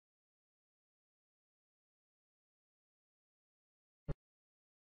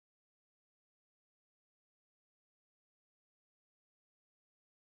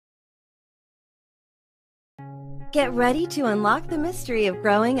Get ready to unlock the mystery of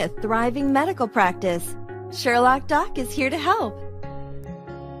growing a thriving medical practice. Sherlock Doc is here to help.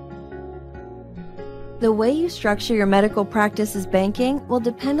 The way you structure your medical practice's banking will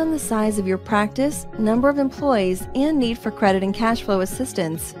depend on the size of your practice, number of employees, and need for credit and cash flow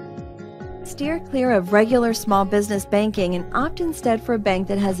assistance. Steer clear of regular small business banking and opt instead for a bank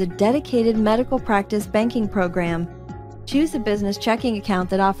that has a dedicated medical practice banking program. Choose a business checking account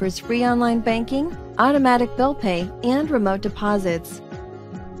that offers free online banking, automatic bill pay, and remote deposits.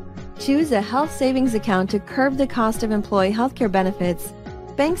 Choose a health savings account to curb the cost of employee healthcare benefits.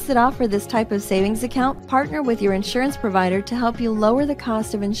 Banks that offer this type of savings account partner with your insurance provider to help you lower the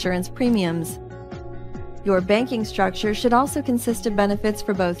cost of insurance premiums. Your banking structure should also consist of benefits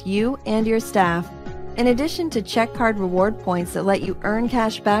for both you and your staff. In addition to check card reward points that let you earn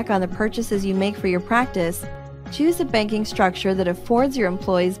cash back on the purchases you make for your practice, choose a banking structure that affords your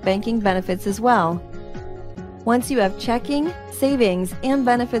employees banking benefits as well. Once you have checking, savings, and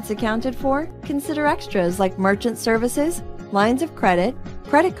benefits accounted for, consider extras like merchant services, lines of credit,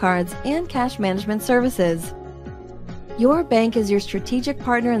 credit cards, and cash management services. Your bank is your strategic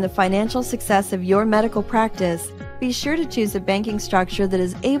partner in the financial success of your medical practice. Be sure to choose a banking structure that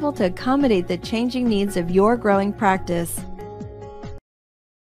is able to accommodate the changing needs of your growing practice.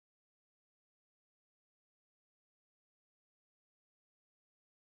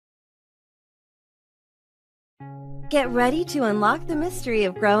 Get ready to unlock the mystery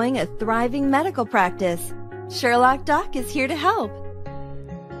of growing a thriving medical practice. Sherlock Doc is here to help.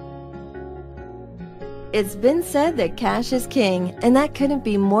 It's been said that cash is king, and that couldn't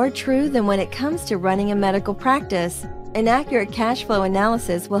be more true than when it comes to running a medical practice. An accurate cash flow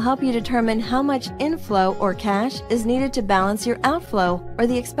analysis will help you determine how much inflow or cash is needed to balance your outflow or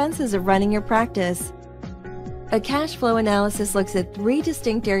the expenses of running your practice. A cash flow analysis looks at three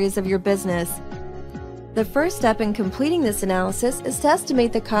distinct areas of your business. The first step in completing this analysis is to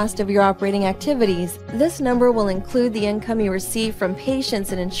estimate the cost of your operating activities. This number will include the income you receive from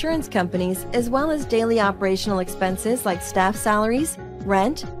patients and insurance companies, as well as daily operational expenses like staff salaries,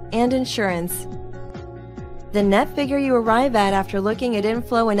 rent, and insurance. The net figure you arrive at after looking at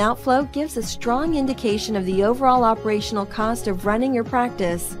inflow and outflow gives a strong indication of the overall operational cost of running your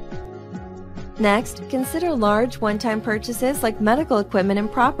practice. Next, consider large one-time purchases like medical equipment and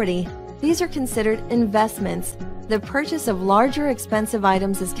property. These are considered investments. The purchase of larger expensive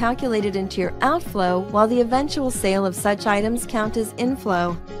items is calculated into your outflow, while the eventual sale of such items count as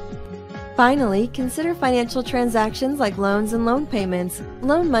inflow. Finally, consider financial transactions like loans and loan payments.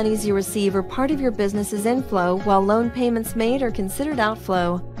 Loan monies you receive are part of your business's inflow, while loan payments made are considered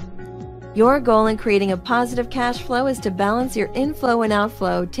outflow. Your goal in creating a positive cash flow is to balance your inflow and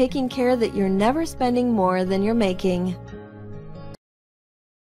outflow, taking care that you're never spending more than you're making.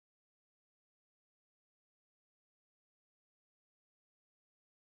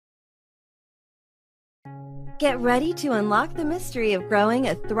 Get ready to unlock the mystery of growing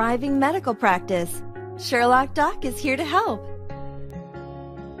a thriving medical practice. Sherlock Doc is here to help.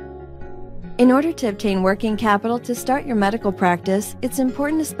 In order to obtain working capital to start your medical practice, it's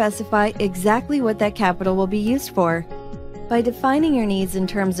important to specify exactly what that capital will be used for. By defining your needs in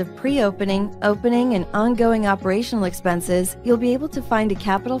terms of pre-opening, opening, and ongoing operational expenses, you'll be able to find a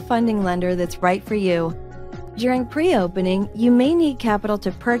capital funding lender that's right for you. During pre-opening, you may need capital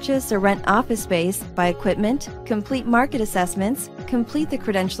to purchase or rent office space, buy equipment, complete market assessments, complete the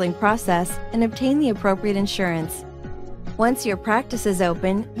credentialing process, and obtain the appropriate insurance. Once your practice is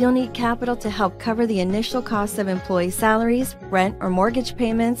open, you'll need capital to help cover the initial costs of employee salaries, rent or mortgage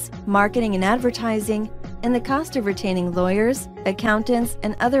payments, marketing and advertising, and the cost of retaining lawyers, accountants,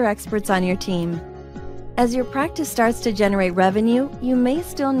 and other experts on your team. As your practice starts to generate revenue, you may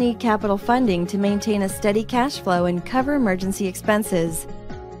still need capital funding to maintain a steady cash flow and cover emergency expenses.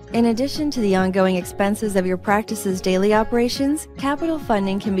 In addition to the ongoing expenses of your practice's daily operations, capital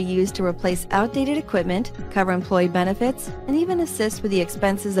funding can be used to replace outdated equipment, cover employee benefits, and even assist with the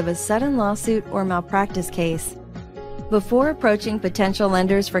expenses of a sudden lawsuit or malpractice case. Before approaching potential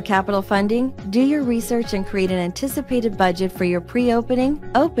lenders for capital funding, do your research and create an anticipated budget for your pre-opening,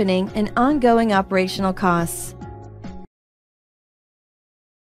 opening, and ongoing operational costs.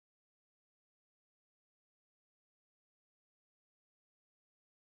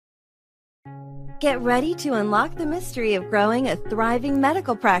 Get ready to unlock the mystery of growing a thriving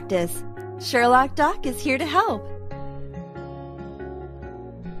medical practice. Sherlock Doc is here to help.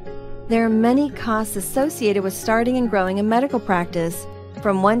 There are many costs associated with starting and growing a medical practice.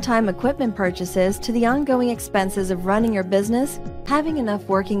 From one-time equipment purchases to the ongoing expenses of running your business, having enough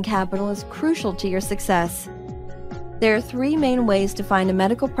working capital is crucial to your success. There are three main ways to find a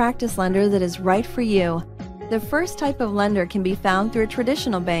medical practice lender that is right for you. The first type of lender can be found through a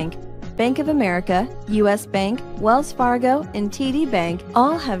traditional bank. Bank of America, U.S. Bank, Wells Fargo, and TD Bank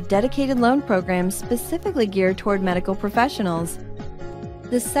all have dedicated loan programs specifically geared toward medical professionals.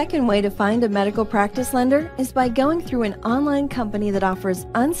 The second way to find a medical practice lender is by going through an online company that offers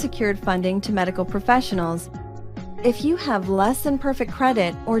unsecured funding to medical professionals. If you have less than perfect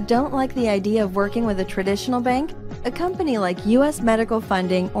credit or don't like the idea of working with a traditional bank, a company like U.S. Medical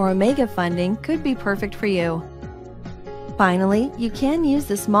Funding or Omega Funding could be perfect for you. Finally, you can use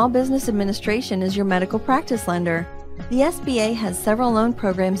the Small Business Administration as your medical practice lender. The SBA has several loan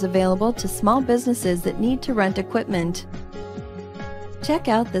programs available to small businesses that need to rent equipment. Check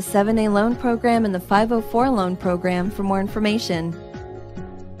out the 7A loan program and the 504 loan program for more information.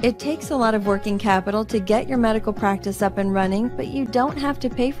 It takes a lot of working capital to get your medical practice up and running, but you don't have to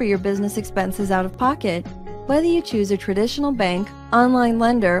pay for your business expenses out of pocket. Whether you choose a traditional bank, online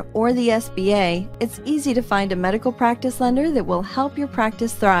lender, or the SBA, it's easy to find a medical practice lender that will help your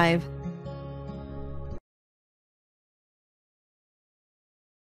practice thrive.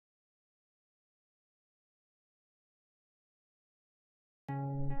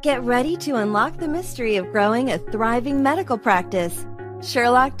 Get ready to unlock the mystery of growing a thriving medical practice.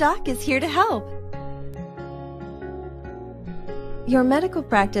 Sherlock Doc is here to help. Your medical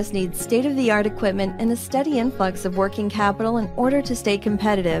practice needs state-of-the-art equipment and a steady influx of working capital in order to stay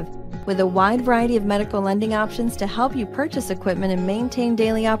competitive. With a wide variety of medical lending options to help you purchase equipment and maintain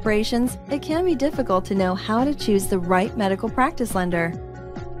daily operations, it can be difficult to know how to choose the right medical practice lender.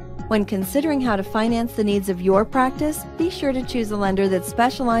 When considering how to finance the needs of your practice, be sure to choose a lender that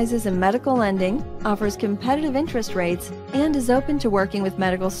specializes in medical lending, offers competitive interest rates, and is open to working with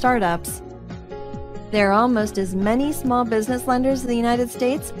medical startups. There are almost as many small business lenders in the United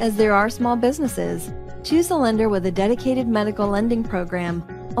States as there are small businesses. Choose a lender with a dedicated medical lending program.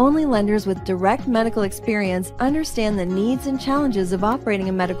 Only lenders with direct medical experience understand the needs and challenges of operating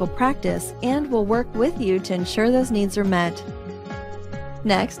a medical practice and will work with you to ensure those needs are met.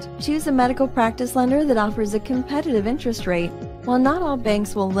 Next, choose a medical practice lender that offers a competitive interest rate. While not all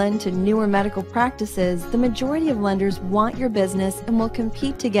banks will lend to newer medical practices, the majority of lenders want your business and will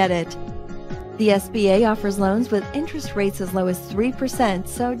compete to get it. The SBA offers loans with interest rates as low as 3%,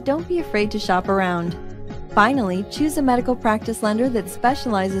 so don't be afraid to shop around. Finally, choose a medical practice lender that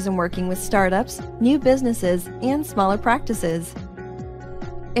specializes in working with startups, new businesses, and smaller practices.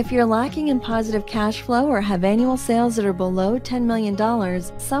 If you're lacking in positive cash flow or have annual sales that are below $10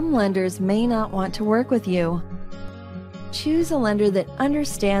 million, some lenders may not want to work with you. Choose a lender that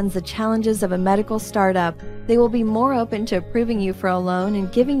understands the challenges of a medical startup. They will be more open to approving you for a loan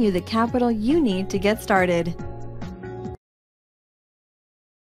and giving you the capital you need to get started.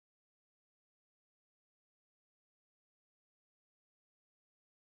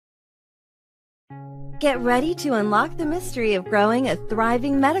 Get ready to unlock the mystery of growing a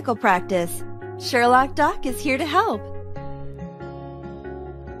thriving medical practice. Sherlock Doc is here to help.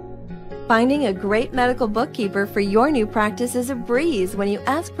 Finding a great medical bookkeeper for your new practice is a breeze when you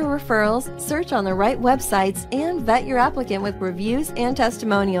ask for referrals, search on the right websites, and vet your applicant with reviews and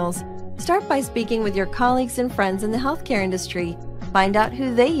testimonials. Start by speaking with your colleagues and friends in the healthcare industry. Find out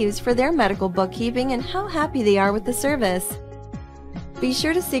who they use for their medical bookkeeping and how happy they are with the service. Be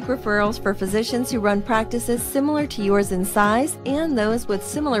sure to seek referrals for physicians who run practices similar to yours in size and those with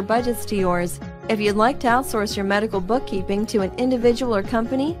similar budgets to yours. If you'd like to outsource your medical bookkeeping to an individual or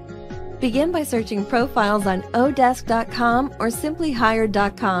company, begin by searching profiles on odesk.com or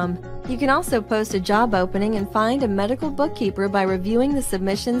simplyhired.com. You can also post a job opening and find a medical bookkeeper by reviewing the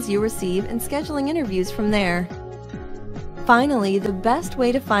submissions you receive and scheduling interviews from there. Finally, the best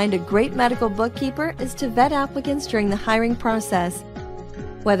way to find a great medical bookkeeper is to vet applicants during the hiring process.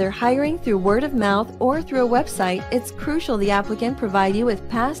 Whether hiring through word of mouth or through a website, it's crucial the applicant provide you with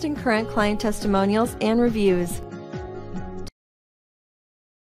past and current client testimonials and reviews.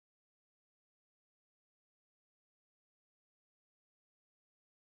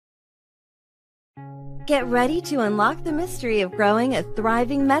 Get ready to unlock the mystery of growing a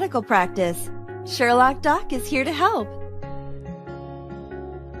thriving medical practice. Sherlock Doc is here to help.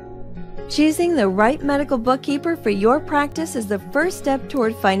 Choosing the right medical bookkeeper for your practice is the first step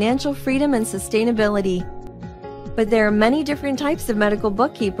toward financial freedom and sustainability. But there are many different types of medical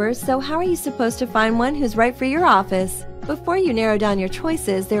bookkeepers, so how are you supposed to find one who's right for your office? Before you narrow down your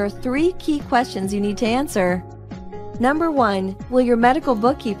choices, there are 3 key questions you need to answer. Number 1, will your medical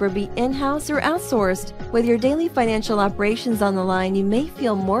bookkeeper be in-house or outsourced? With your daily financial operations on the line, you may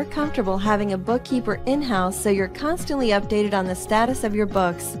feel more comfortable having a bookkeeper in-house so you're constantly updated on the status of your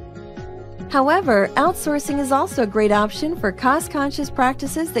books. However, outsourcing is also a great option for cost-conscious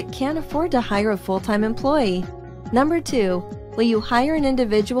practices that can't afford to hire a full-time employee. Number 2. Will you hire an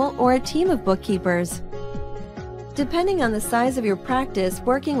individual or a team of bookkeepers? Depending on the size of your practice,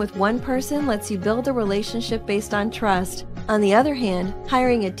 working with one person lets you build a relationship based on trust. On the other hand,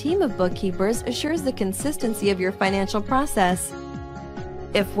 hiring a team of bookkeepers assures the consistency of your financial process.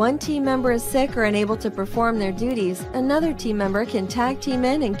 If one team member is sick or unable to perform their duties, another team member can tag team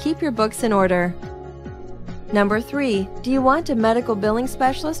in and keep your books in order. Number 3. Do you want a medical billing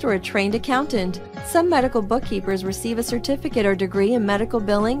specialist or a trained accountant? Some medical bookkeepers receive a certificate or degree in medical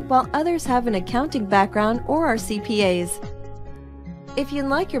billing, while others have an accounting background or are CPAs. If you'd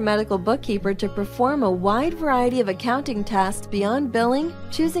like your medical bookkeeper to perform a wide variety of accounting tasks beyond billing,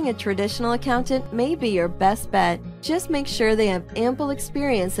 choosing a traditional accountant may be your best bet. Just make sure they have ample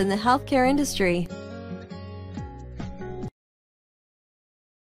experience in the healthcare industry.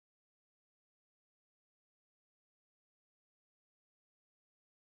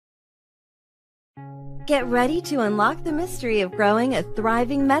 Get ready to unlock the mystery of growing a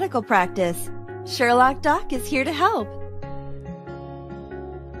thriving medical practice. Sherlock Doc is here to help.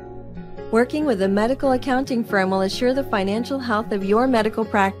 Working with a medical accounting firm will assure the financial health of your medical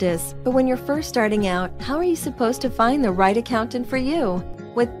practice. But when you're first starting out, how are you supposed to find the right accountant for you?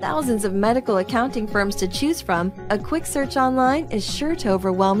 With thousands of medical accounting firms to choose from, a quick search online is sure to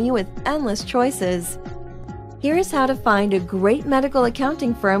overwhelm you with endless choices. Here's how to find a great medical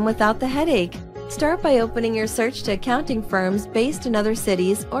accounting firm without the headache. Start by opening your search to accounting firms based in other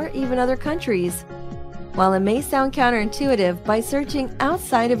cities or even other countries. While it may sound counterintuitive, by searching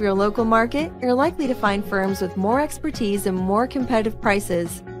outside of your local market, you're likely to find firms with more expertise and more competitive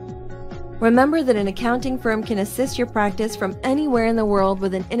prices. Remember that an accounting firm can assist your practice from anywhere in the world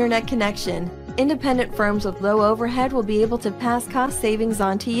with an internet connection. Independent firms with low overhead will be able to pass cost savings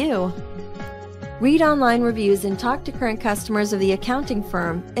on to you. Read online reviews and talk to current customers of the accounting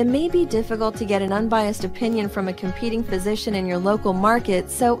firm. It may be difficult to get an unbiased opinion from a competing physician in your local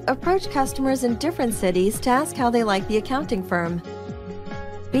market, so approach customers in different cities to ask how they like the accounting firm.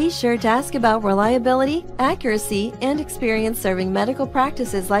 Be sure to ask about reliability, accuracy, and experience serving medical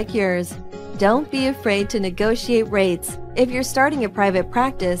practices like yours. Don't be afraid to negotiate rates. If you're starting a private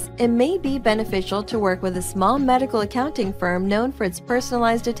practice, it may be beneficial to work with a small medical accounting firm known for its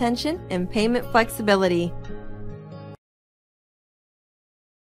personalized attention and payment flexibility.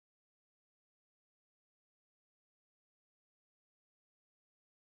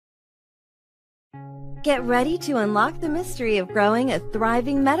 Get ready to unlock the mystery of growing a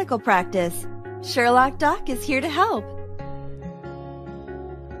thriving medical practice. Sherlock Doc is here to help.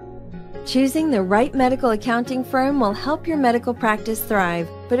 Choosing the right medical accounting firm will help your medical practice thrive,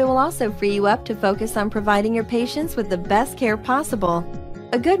 but it will also free you up to focus on providing your patients with the best care possible.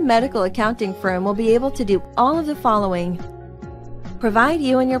 A good medical accounting firm will be able to do all of the following: provide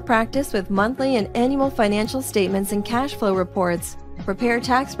you and your practice with monthly and annual financial statements and cash flow reports, prepare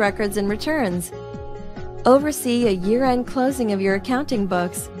tax records and returns, oversee a year-end closing of your accounting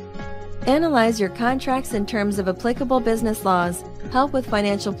books, analyze your contracts in terms of applicable business laws, help with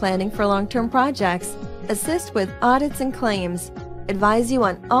financial planning for long-term projects, assist with audits and claims, advise you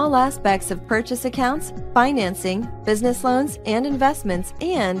on all aspects of purchase accounts, financing, business loans, and investments,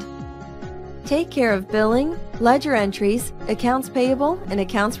 and take care of billing, ledger entries, accounts payable, and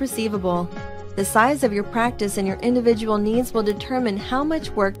accounts receivable. The size of your practice and your individual needs will determine how much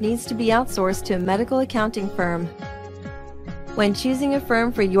work needs to be outsourced to a medical accounting firm. When choosing a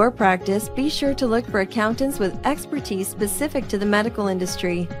firm for your practice, be sure to look for accountants with expertise specific to the medical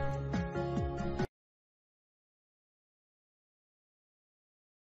industry.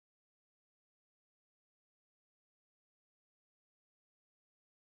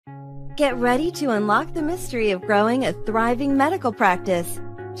 Get ready to unlock the mystery of growing a thriving medical practice.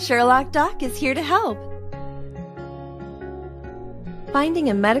 Sherlock Doc is here to help. Finding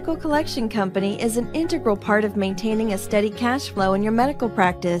a medical collection company is an integral part of maintaining a steady cash flow in your medical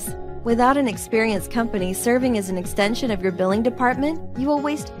practice. Without an experienced company serving as an extension of your billing department, you will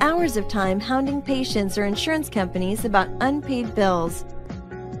waste hours of time hounding patients or insurance companies about unpaid bills.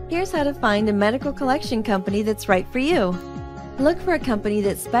 Here's how to find a medical collection company that's right for you. Look for a company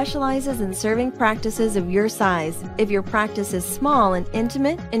that specializes in serving practices of your size. If your practice is small and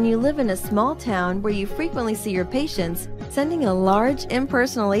intimate and you live in a small town where you frequently see your patients, sending a large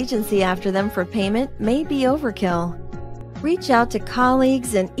impersonal agency after them for payment may be overkill. Reach out to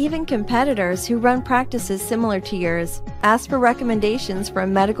colleagues and even competitors who run practices similar to yours. Ask for recommendations for a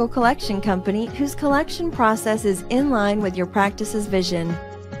medical collection company whose collection process is in line with your practice's vision.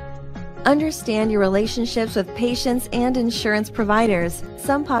 Understand your relationships with patients and insurance providers.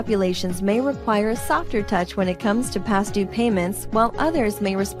 Some populations may require a softer touch when it comes to past due payments, while others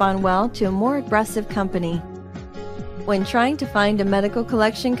may respond well to a more aggressive company. When trying to find a medical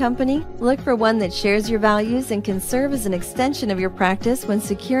collection company, look for one that shares your values and can serve as an extension of your practice when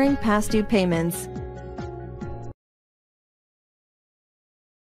securing past due payments.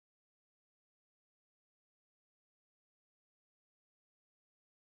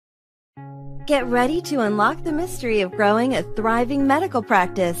 Get ready to unlock the mystery of growing a thriving medical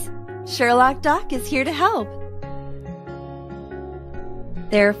practice. Sherlock Doc is here to help.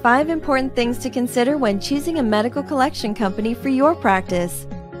 There are 5 important things to consider when choosing a medical collection company for your practice.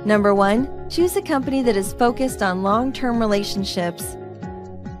 Number 1, choose a company that is focused on long-term relationships.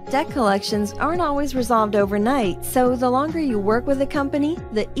 Debt collections aren't always resolved overnight, so the longer you work with a company,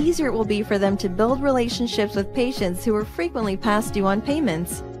 the easier it will be for them to build relationships with patients who are frequently past due on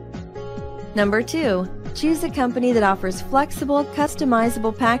payments. Number 2, choose a company that offers flexible,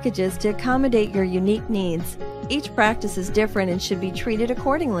 customizable packages to accommodate your unique needs. Each practice is different and should be treated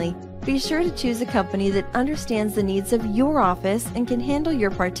accordingly. Be sure to choose a company that understands the needs of your office and can handle your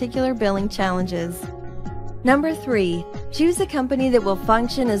particular billing challenges. Number 3, choose a company that will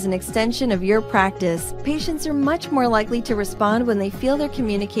function as an extension of your practice. Patients are much more likely to respond when they feel they're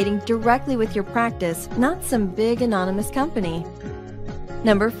communicating directly with your practice, not some big anonymous company.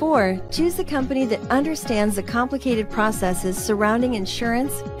 Number 4, choose a company that understands the complicated processes surrounding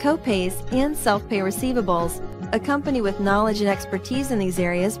insurance, co-pays, and self-pay receivables. A company with knowledge and expertise in these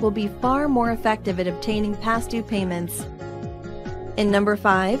areas will be far more effective at obtaining past due payments. And number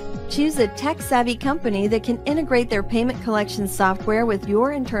 5, choose a tech-savvy company that can integrate their payment collection software with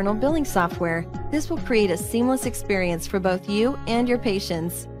your internal billing software. This will create a seamless experience for both you and your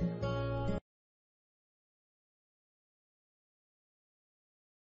patients.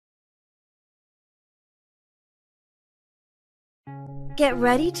 Get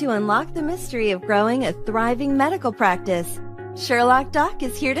ready to unlock the mystery of growing a thriving medical practice. Sherlock Doc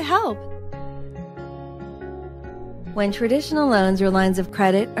is here to help. When traditional loans or lines of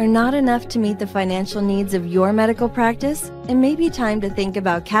credit are not enough to meet the financial needs of your medical practice, it may be time to think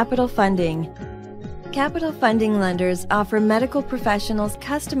about capital funding. Capital funding lenders offer medical professionals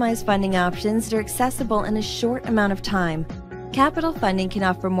customized funding options that are accessible in a short amount of time. Capital funding can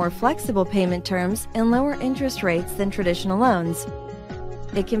offer more flexible payment terms and lower interest rates than traditional loans.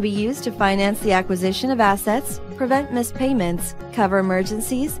 It can be used to finance the acquisition of assets, prevent missed payments, cover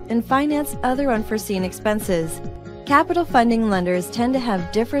emergencies, and finance other unforeseen expenses. Capital funding lenders tend to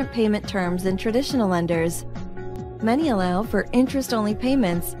have different payment terms than traditional lenders. Many allow for interest-only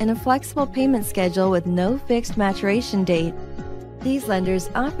payments and a flexible payment schedule with no fixed maturation date. These lenders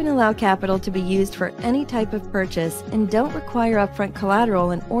often allow capital to be used for any type of purchase and don't require upfront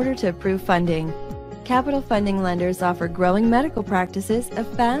collateral in order to approve funding. Capital funding lenders offer growing medical practices a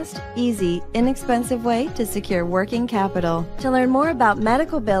fast, easy, inexpensive way to secure working capital. To learn more about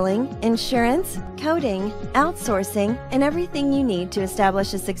medical billing, insurance, coding, outsourcing, and everything you need to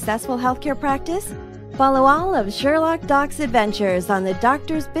establish a successful healthcare practice, follow all of Sherlock Doc's adventures on the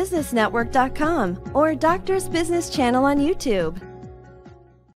DoctorsBusinessNetwork.com or Doctors Business channel on YouTube.